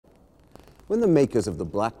When the makers of the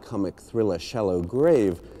black comic thriller Shallow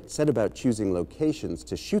Grave set about choosing locations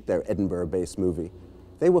to shoot their Edinburgh-based movie,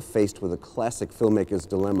 they were faced with a classic filmmaker's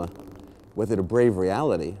dilemma: whether to brave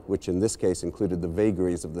reality, which in this case included the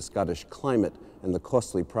vagaries of the Scottish climate and the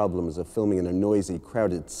costly problems of filming in a noisy,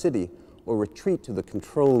 crowded city, or retreat to the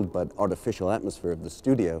controlled but artificial atmosphere of the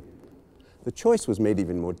studio. The choice was made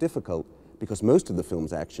even more difficult because most of the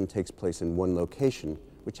film's action takes place in one location,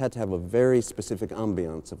 which had to have a very specific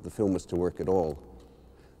ambiance if the film was to work at all.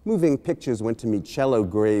 Moving Pictures went to meet Shallow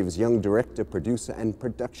Grave's young director, producer, and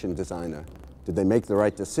production designer. Did they make the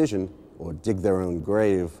right decision or dig their own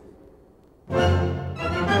grave?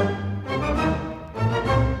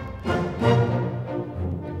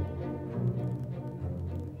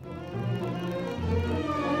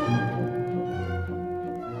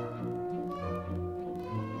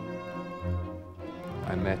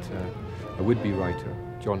 I met a would-be writer,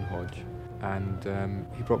 John Hodge, and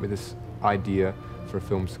he brought me this idea for a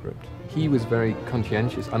film script. He was very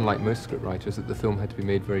conscientious, unlike most script writers, that the film had to be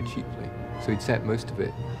made very cheaply. So he'd set most of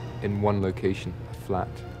it in one location, a flat.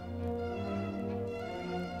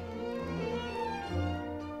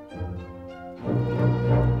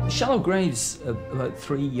 Shallow Grave's about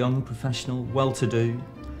 3 young, professional, well-to-do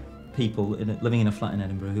people living in a flat in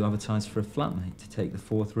Edinburgh who advertise for a flatmate to take the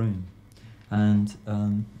 4th room. And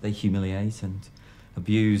they humiliate and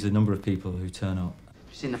abuse a number of people who turn up. Have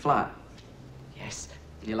you seen the flat? Yes.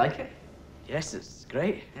 Do you like it? Yes, it's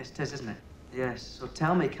great. Yes, it is, isn't it? Yes. So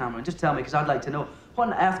tell me, Cameron, just tell me, because I'd like to know, what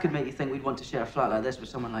on earth could make you think we'd want to share a flat like this with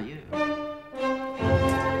someone like you?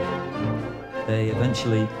 They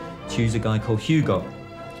eventually choose a guy called Hugo,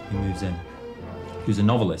 who moves in, who's a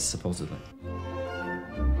novelist, supposedly.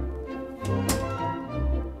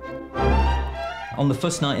 On the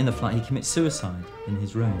first night in the flat, he commits suicide in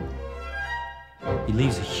his room. He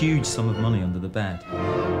leaves a huge sum of money under the bed.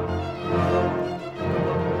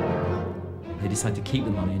 They decide to keep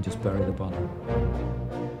the money and just bury the body.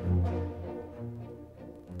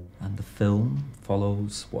 And the film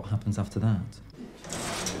follows what happens after that.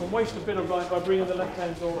 We'll waste a bit of light by bringing the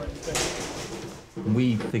left-hand door in.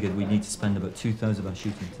 We figured we need to spend about 2/3 of our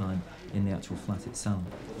shooting time in the actual flat itself.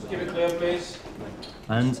 Just give it clear, please.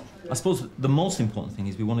 And I suppose the most important thing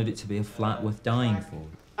is we wanted it to be a flat worth dying for.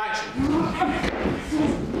 Action!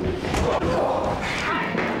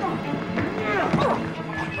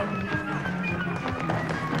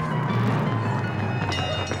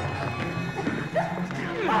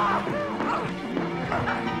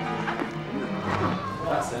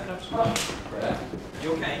 That's it.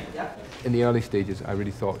 You okay? Yeah. In the early stages, I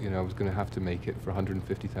really thought, I was going to have to make it for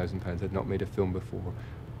 £150,000. I'd not made a film before.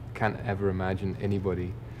 Can't ever imagine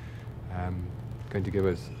anybody going to give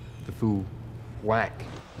us the full whack.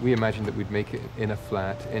 We imagined that we'd make it in a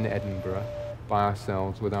flat in Edinburgh by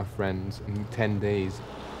ourselves with our friends in 10 days.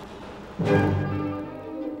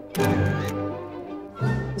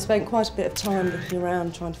 We spent quite a bit of time looking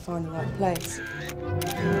around trying to find the right place.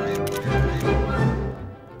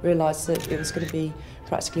 Realised that it was going to be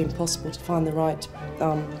practically impossible to find the right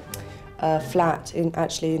flat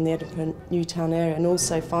actually in the Edinburgh Newtown area, and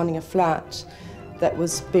also finding a flat that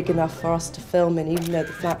was big enough for us to film in, even though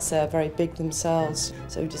the flats there are very big themselves.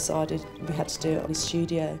 So we decided we had to do it in the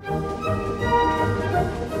studio.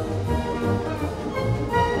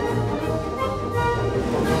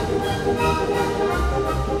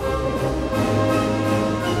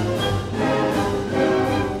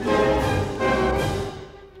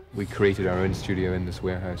 We created our own studio in this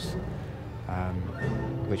warehouse,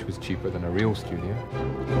 which was cheaper than a real studio.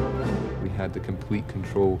 We had the complete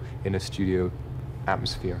control in a studio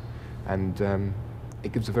atmosphere, and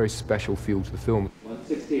it gives a very special feel to the film.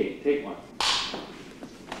 168, take 1.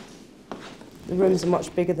 The rooms are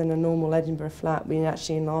much bigger than a normal Edinburgh flat. We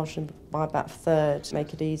actually enlarged them by about a third to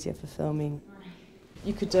make it easier for filming.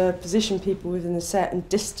 You could position people within the set and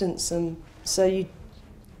distance them, so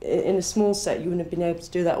in a small set, you wouldn't have been able to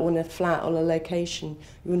do that, or in a flat or a location.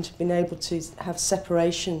 You wouldn't have been able to have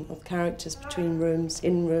separation of characters between rooms,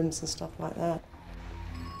 in rooms and stuff like that.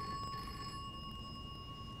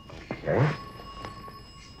 Okay.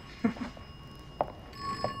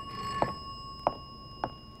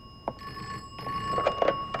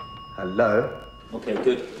 Hello? Okay,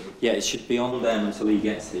 good. Yeah, it should be on them until he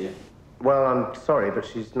gets here. Well, I'm sorry, but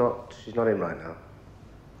she's not in right now.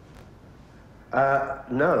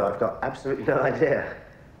 No, I've got absolutely no idea.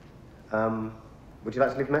 Would you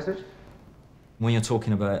like to leave a message? When you're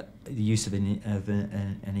talking about the use of an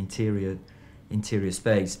interior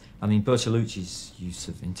space, I mean, Bertolucci's use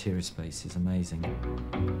of interior space is amazing.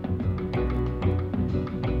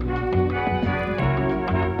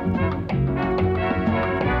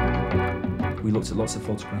 we looked at lots of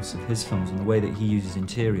photographs of his films and the way that he uses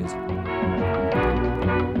interiors.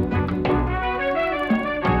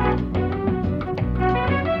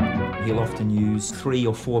 He'll often use 3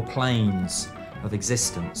 or 4 planes of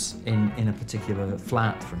existence in a particular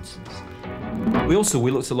flat, for instance. We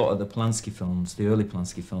looked a lot at the Polanski films, the early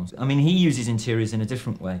Polanski films. I mean, he uses interiors in a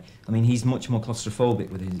different way. I mean, he's much more claustrophobic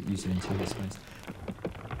with his use of interior space.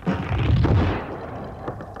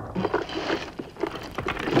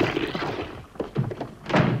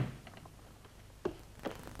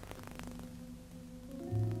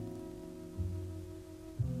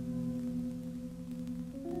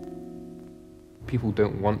 People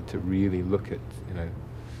don't want to really look at,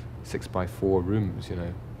 6x4 rooms,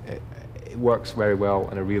 It works very well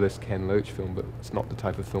in a realist Ken Loach film, but it's not the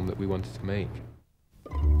type of film that we wanted to make.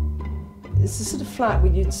 It's the sort of flat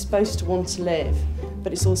where you're supposed to want to live,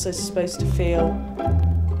 but it's also supposed to feel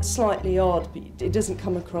slightly odd, but it doesn't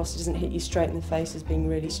come across, it doesn't hit you straight in the face as being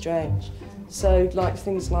really strange. So, like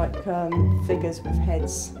things like figures with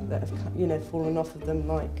heads that have, fallen off of them,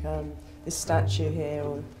 like this statue here,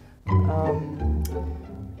 or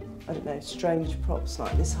I don't know, strange props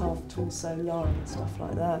like this half-torso line and stuff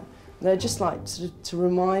like that. They're just like to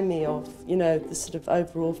remind me of, the sort of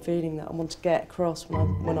overall feeling that I want to get across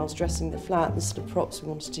when I was dressing the flat, the sort of props we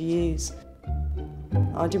wanted to use.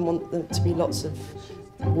 I didn't want there to be lots of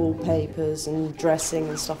wallpapers and dressing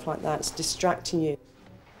and stuff like that. It's distracting you.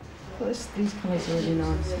 These colours are really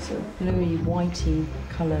nice. It's sort of bluey, whitey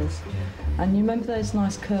colours. And you remember those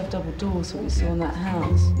nice curved double doors that we saw in that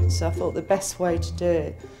house? So I thought the best way to do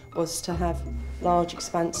it was to have large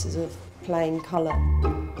expanses of plain colour.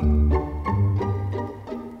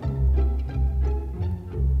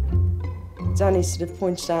 Danny sort of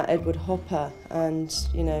pointed out Edward Hopper, and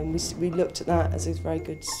we looked at that as a very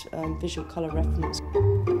good visual colour reference.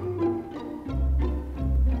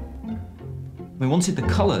 We wanted the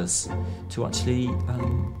colours to actually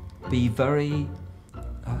be very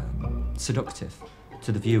seductive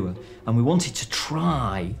to the viewer, and we wanted to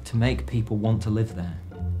try to make people want to live there.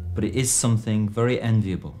 But it is something very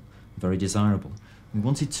enviable, very desirable. We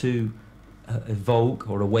wanted to evoke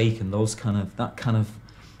or awaken that kind of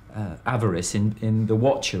avarice in the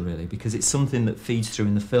watcher, really, because it's something that feeds through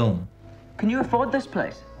in the film. Can you afford this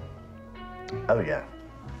place? Oh, yeah.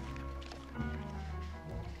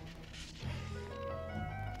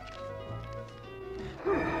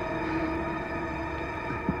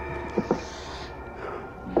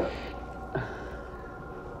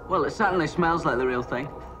 Well, it certainly smells like the real thing.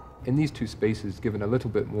 In these 2 spaces, given a little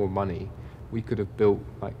bit more money, we could have built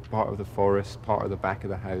like part of the forest, part of the back of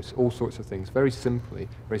the house, all sorts of things, very simply,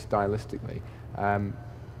 very stylistically.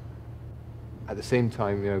 At the same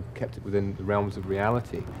time, kept it within the realms of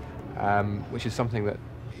reality, which is something that,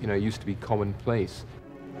 used to be commonplace.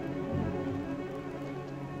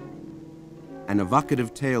 An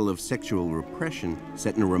evocative tale of sexual repression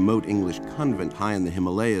set in a remote English convent high in the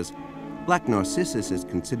Himalayas, Black Narcissus is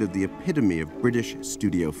considered the epitome of British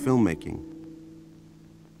studio filmmaking.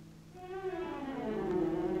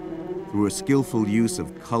 Through a skillful use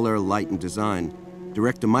of color, light, and design,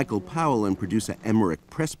 director Michael Powell and producer Emmerich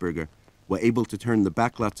Pressburger were able to turn the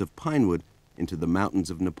backlots of Pinewood into the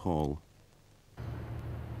mountains of Nepal.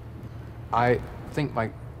 I think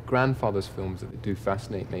my grandfather's films that do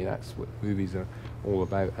fascinate me. That's what movies are all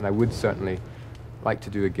about. And I would certainly like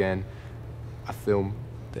to do again a film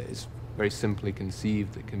that is very simply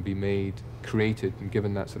conceived, that can be made, created, and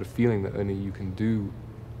given that sort of feeling that only you can do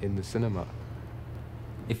in the cinema.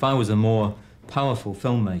 If I was a more powerful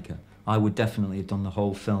filmmaker, I would definitely have done the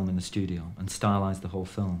whole film in the studio and stylized the whole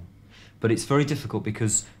film. But it's very difficult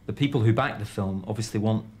because the people who backed the film obviously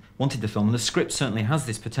wanted the film, and the script certainly has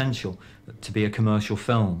this potential to be a commercial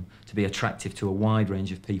film, to be attractive to a wide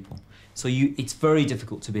range of people. So it's very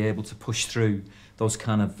difficult to be able to push through those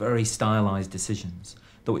kind of very stylized decisions,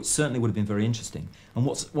 though it certainly would have been very interesting. And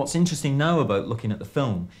what's interesting now about looking at the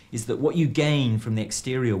film is that what you gain from the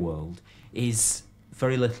exterior world is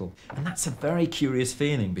very little. And that's a very curious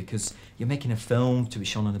feeling, because you're making a film to be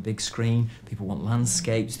shown on a big screen, people want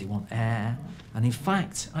landscapes, they want air, and in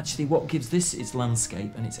fact, actually what gives this its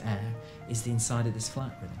landscape and its air is the inside of this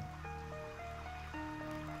flat, really.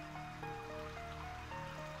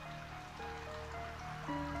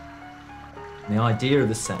 The idea of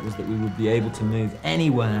the set was that we would be able to move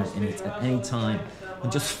anywhere in it at any time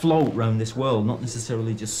and just float around this world, not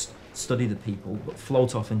necessarily just study the people, but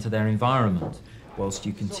float off into their environment whilst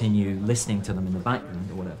you continue listening to them in the background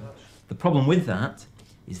or whatever. The problem with that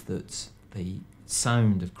is that the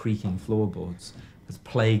sound of creaking floorboards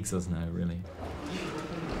plagues us now, really.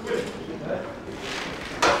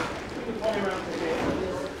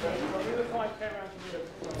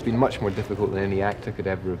 It's been much more difficult than any actor could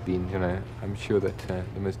ever have been. You know, I'm sure that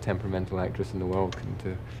the most temperamental actress in the world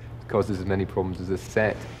couldn't causes as many problems as this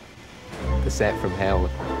set. The set from hell.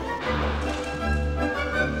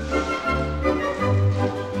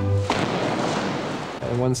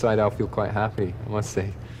 On one side, I'll feel quite happy, I must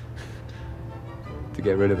say, to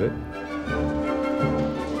get rid of it.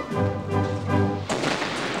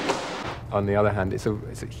 On the other hand, it's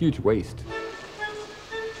a huge waste.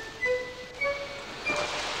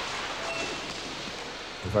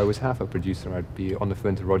 If I was half a producer, I'd be on the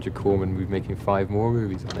phone to Roger Corman, we'd be making 5 more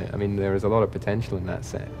movies on it. I mean, there is a lot of potential in that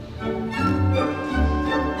set.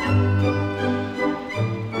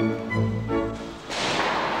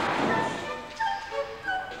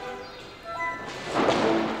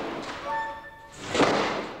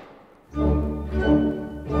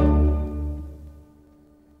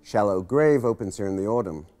 Shallow Grave opens here in the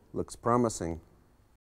autumn. Looks promising.